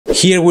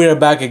Here we are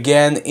back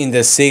again in the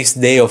 6th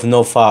day of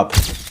NoFap.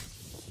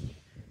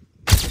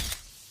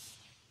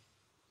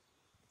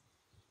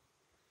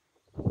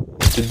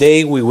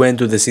 Today we went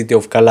to the city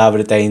of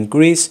Calavrita in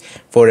Greece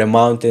for a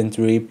mountain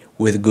trip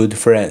with good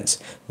friends.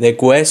 The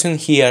question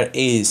here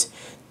is,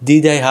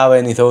 did I have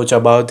any thoughts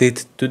about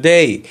it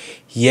today?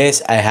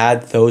 Yes, I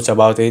had thoughts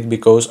about it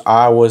because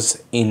I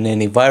was in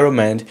an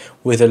environment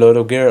with a lot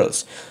of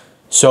girls.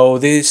 So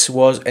this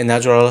was a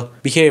natural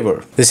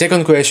behavior. The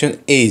second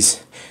question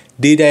is,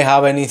 did I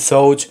have any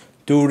thoughts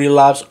to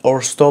relapse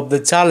or stop the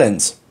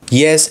challenge?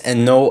 Yes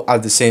and no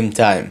at the same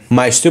time.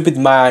 My stupid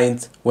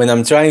mind, when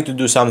I'm trying to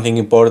do something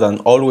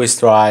important, always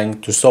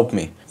trying to stop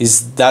me.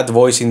 Is that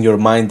voice in your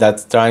mind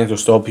that's trying to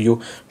stop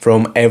you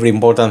from every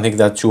important thing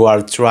that you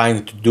are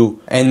trying to do.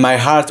 And my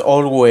heart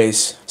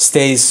always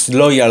stays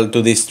loyal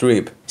to this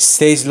trip.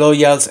 Stays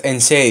loyal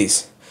and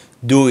says,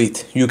 do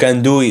it, you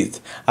can do it,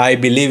 I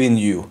believe in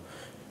you.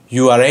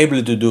 You are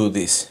able to do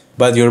this.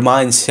 But your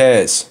mind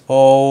says,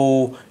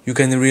 oh, you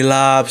can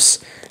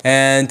relapse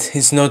and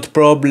it's not a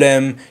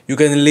problem, you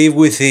can live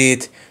with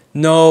it.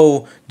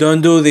 No,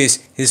 don't do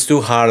this, it's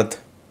too hard.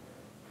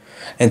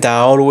 And I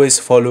always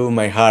follow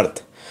my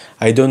heart.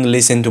 I don't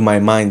listen to my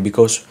mind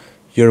because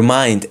your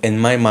mind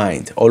and my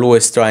mind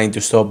always trying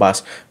to stop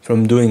us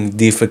from doing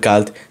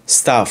difficult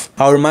stuff.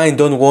 Our mind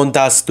don't want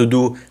us to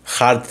do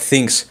hard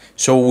things,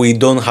 so we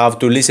don't have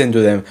to listen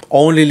to them.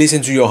 Only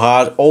listen to your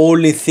heart,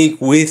 only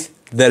think with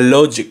the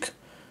logic.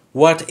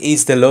 What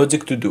is the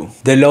logic to do?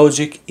 The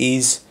logic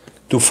is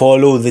to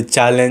follow the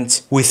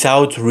challenge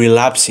without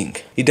relapsing.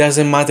 It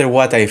doesn't matter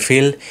what I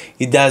feel,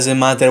 it doesn't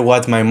matter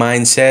what my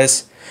mind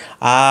says,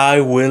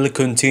 I will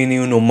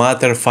continue no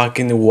matter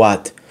fucking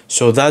what.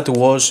 So that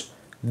was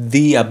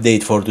the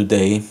update for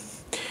today.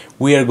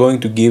 We are going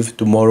to give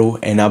tomorrow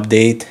an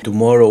update.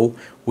 Tomorrow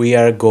we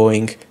are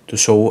going to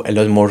show a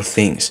lot more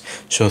things.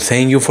 So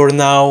thank you for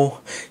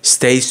now,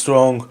 stay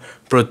strong,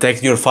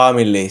 protect your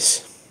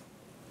families,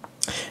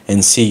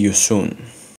 and see you soon.